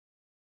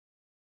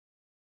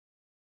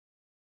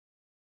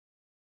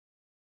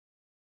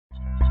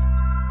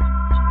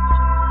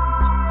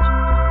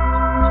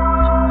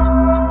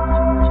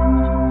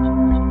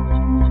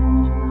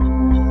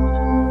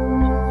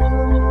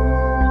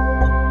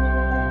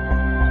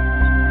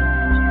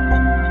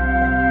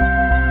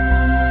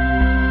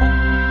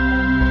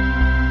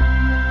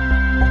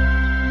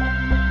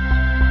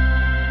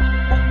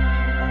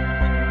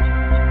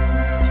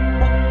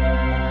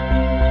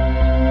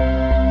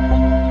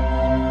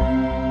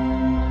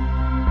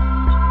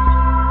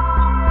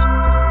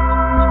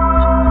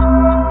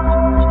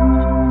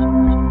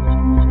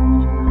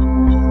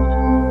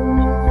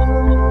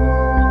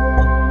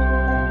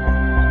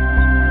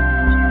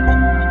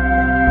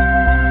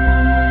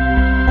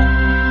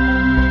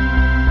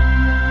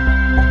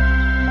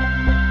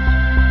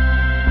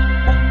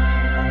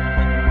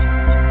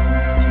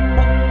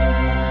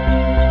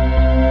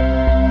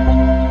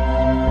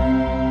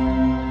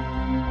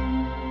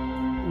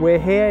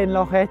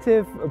Loch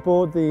Etive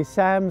aboard the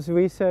SAMS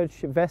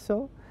research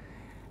vessel.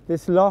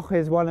 This loch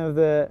is one of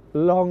the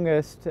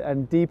longest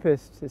and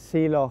deepest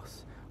sea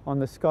lochs on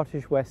the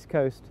Scottish west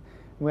coast.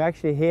 And we're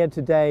actually here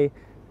today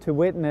to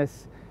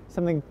witness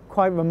something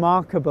quite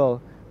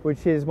remarkable,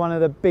 which is one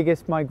of the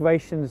biggest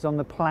migrations on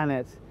the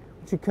planet,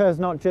 which occurs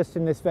not just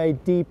in this very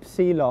deep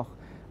sea loch,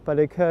 but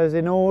occurs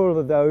in all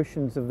of the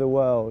oceans of the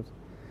world.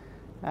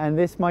 And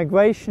this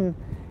migration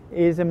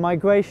is a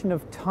migration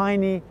of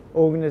tiny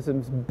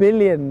organisms,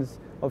 billions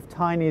of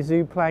tiny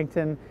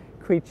zooplankton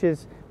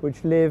creatures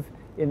which live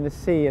in the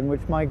sea and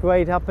which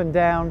migrate up and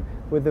down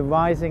with the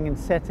rising and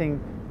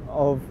setting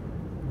of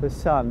the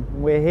sun.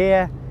 We're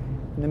here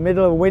in the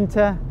middle of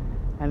winter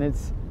and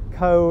it's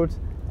cold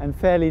and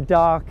fairly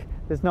dark.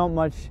 There's not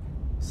much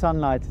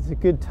sunlight. It's a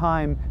good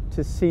time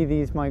to see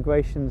these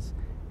migrations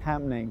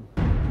happening.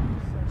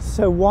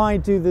 So why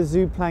do the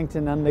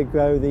zooplankton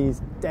undergo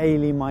these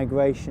daily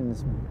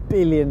migrations,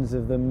 billions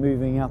of them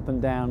moving up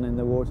and down in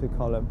the water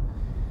column?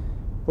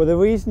 Well, the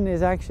reason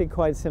is actually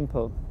quite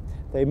simple.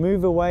 They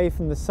move away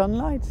from the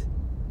sunlight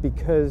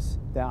because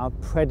there are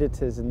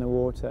predators in the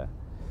water.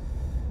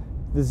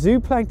 The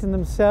zooplankton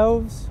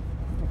themselves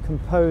are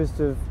composed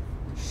of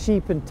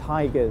sheep and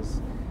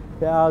tigers.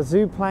 There are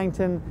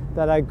zooplankton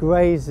that are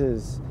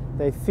grazers.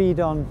 They feed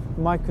on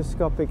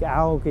microscopic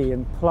algae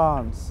and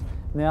plants.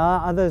 And there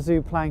are other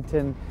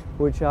zooplankton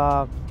which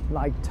are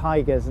like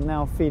tigers and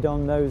now feed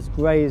on those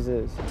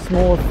grazers.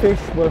 Small fish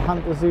will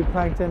hunt the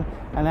zooplankton,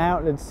 and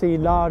out at sea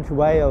large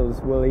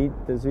whales will eat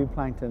the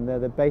zooplankton. They're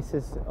the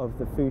basis of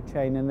the food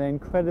chain and they're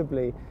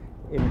incredibly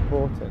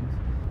important.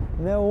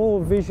 And they're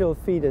all visual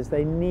feeders.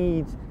 They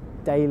need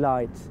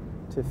daylight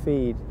to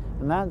feed,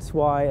 and that's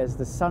why as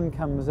the sun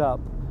comes up,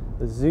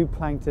 the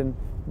zooplankton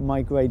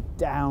migrate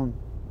down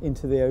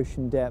into the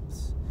ocean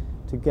depths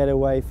to get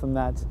away from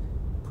that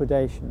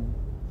predation.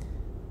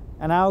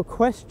 And our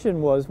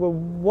question was, well,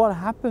 what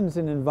happens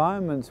in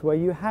environments where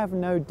you have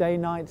no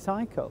day-night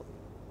cycle?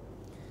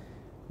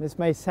 This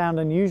may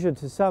sound unusual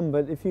to some,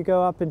 but if you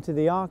go up into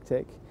the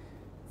Arctic,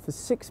 for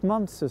 6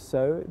 months or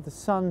so, the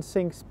sun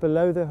sinks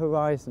below the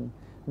horizon.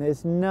 And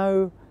there's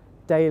no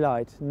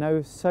daylight,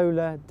 no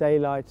solar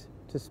daylight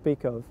to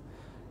speak of.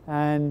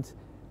 And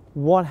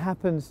what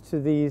happens to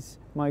these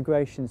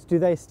migrations? Do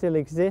they still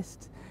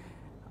exist?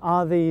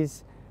 Are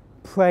these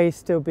prey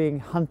still being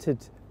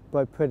hunted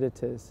by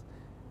predators?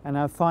 And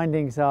our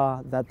findings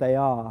are that they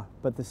are,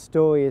 but the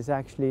story is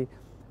actually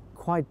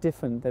quite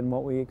different than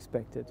what we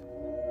expected.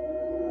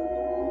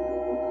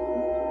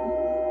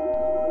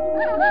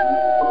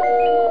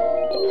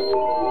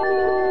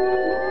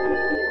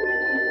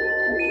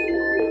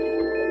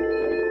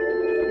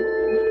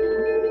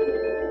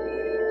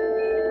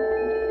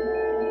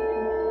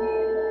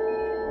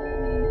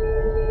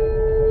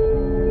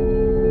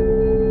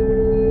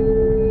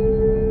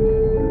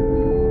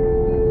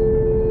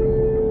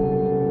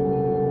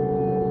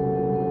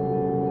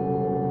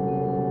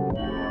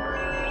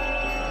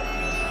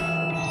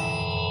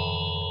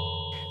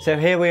 So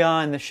here we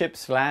are in the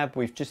ship's lab.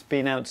 We've just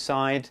been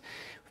outside,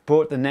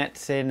 brought the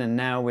nets in, and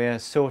now we're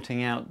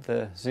sorting out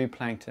the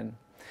zooplankton.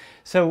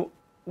 So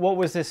what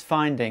was this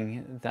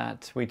finding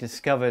that we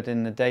discovered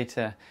in the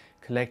data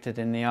collected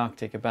in the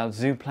Arctic about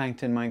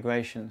zooplankton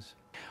migrations?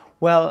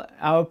 Well,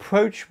 our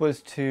approach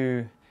was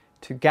to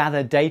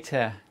gather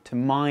data, to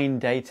mine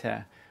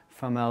data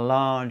from a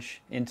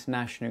large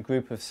international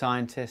group of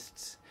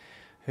scientists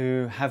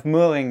who have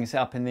moorings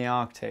up in the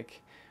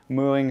Arctic.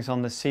 Moorings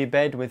on the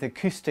seabed with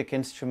acoustic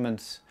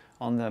instruments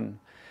on them.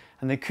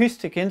 And the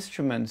acoustic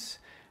instruments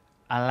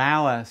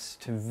allow us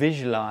to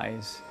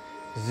visualize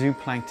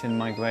zooplankton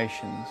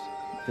migrations.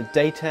 The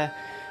data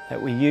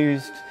that we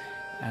used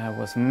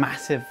was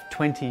massive,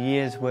 20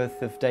 years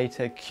worth of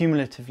data,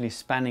 cumulatively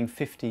spanning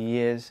 50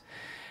 years.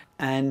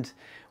 And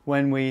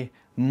when we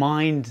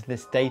mined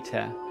this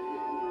data,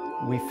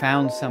 we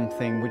found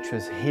something which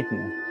was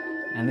hidden,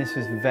 and this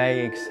was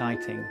very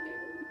exciting.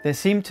 There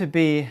seemed to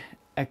be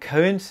a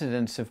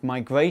coincidence of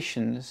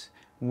migrations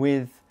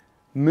with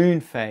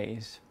moon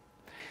phase.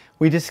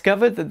 We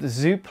discovered that the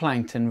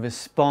zooplankton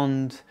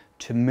respond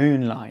to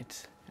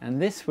moonlight,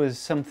 and this was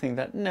something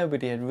that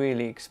nobody had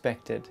really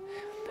expected.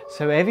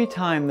 So every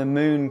time the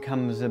moon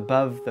comes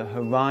above the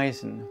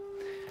horizon,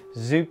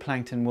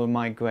 zooplankton will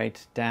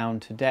migrate down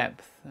to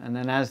depth, and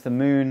then as the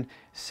moon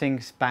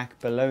sinks back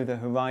below the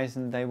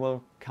horizon, they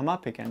will come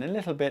up again, a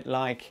little bit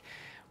like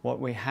what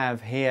we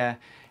have here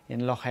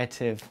in Loch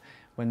Etive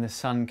when the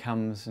sun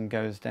comes and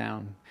goes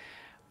down.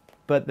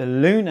 But the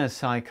lunar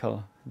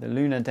cycle, the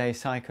lunar day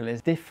cycle,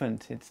 is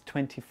different. It's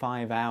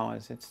 25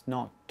 hours, it's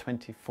not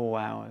 24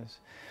 hours.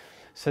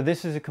 So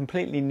this is a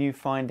completely new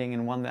finding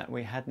and one that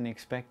we hadn't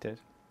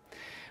expected.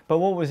 But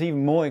what was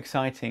even more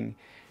exciting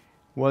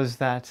was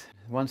that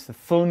once the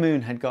full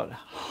moon had got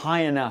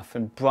high enough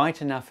and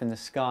bright enough in the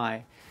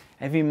sky,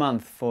 every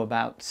month for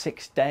about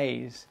 6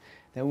 days,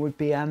 there would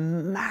be a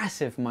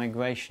massive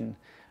migration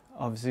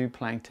of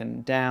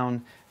zooplankton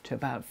down to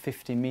about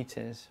 50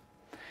 meters.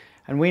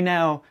 And we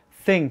now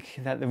think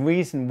that the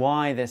reason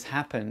why this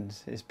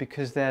happens is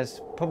because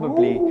there's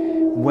probably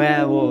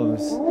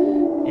werewolves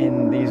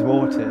in these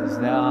waters.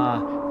 There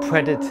are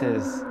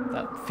predators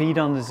that feed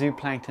on the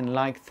zooplankton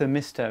like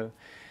Thermisto,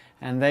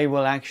 and they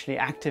will actually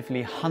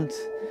actively hunt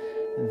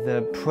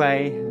the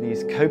prey,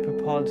 these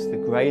copepods, the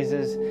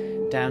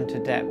grazers, down to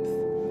depth.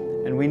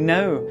 And we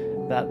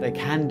know that they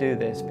can do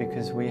this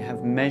because we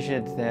have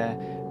measured their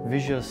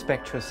visual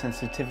spectral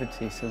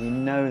sensitivity, so we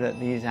know that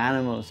these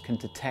animals can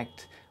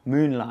detect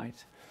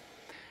moonlight.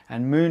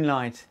 And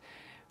moonlight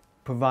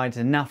provides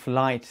enough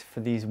light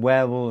for these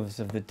werewolves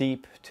of the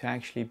deep to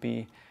actually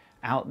be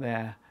out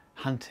there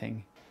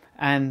hunting.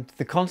 And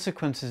the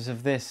consequences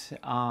of this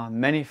are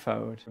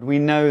manifold. We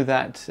know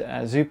that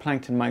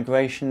zooplankton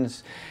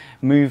migrations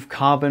move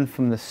carbon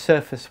from the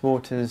surface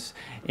waters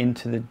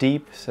into the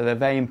deep, so they're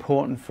very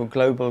important for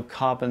global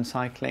carbon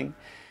cycling.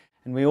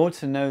 And we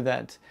also know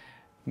that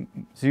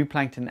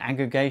zooplankton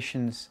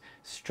aggregations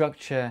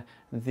structure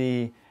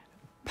the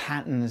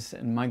patterns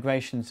and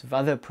migrations of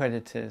other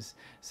predators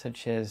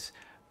such as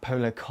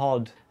polar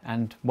cod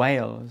and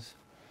whales.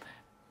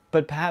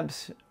 But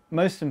perhaps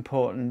most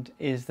important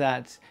is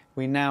that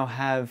we now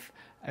have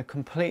a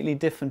completely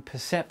different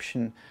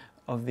perception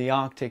of the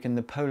Arctic and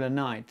the polar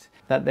night,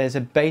 that there's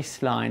a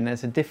baseline,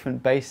 there's a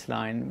different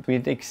baseline.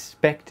 We'd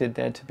expected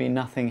there to be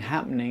nothing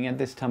happening at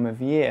this time of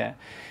year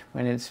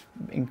when it's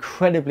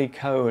incredibly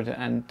cold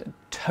and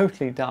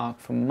totally dark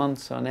for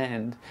months on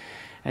end.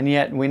 And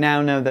yet we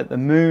now know that the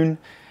moon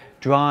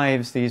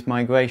drives these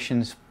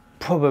migrations,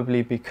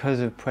 probably because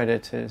of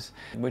predators,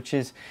 which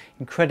is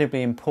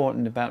incredibly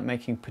important about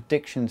making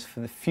predictions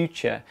for the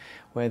future,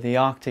 where the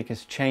Arctic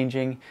is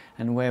changing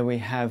and where we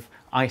have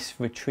ice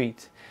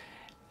retreat.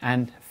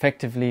 And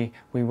effectively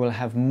we will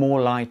have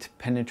more light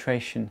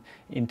penetration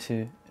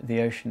into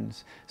the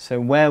oceans. So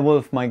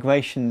werewolf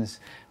migrations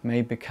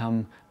may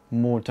become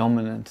more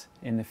dominant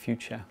in the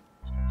future.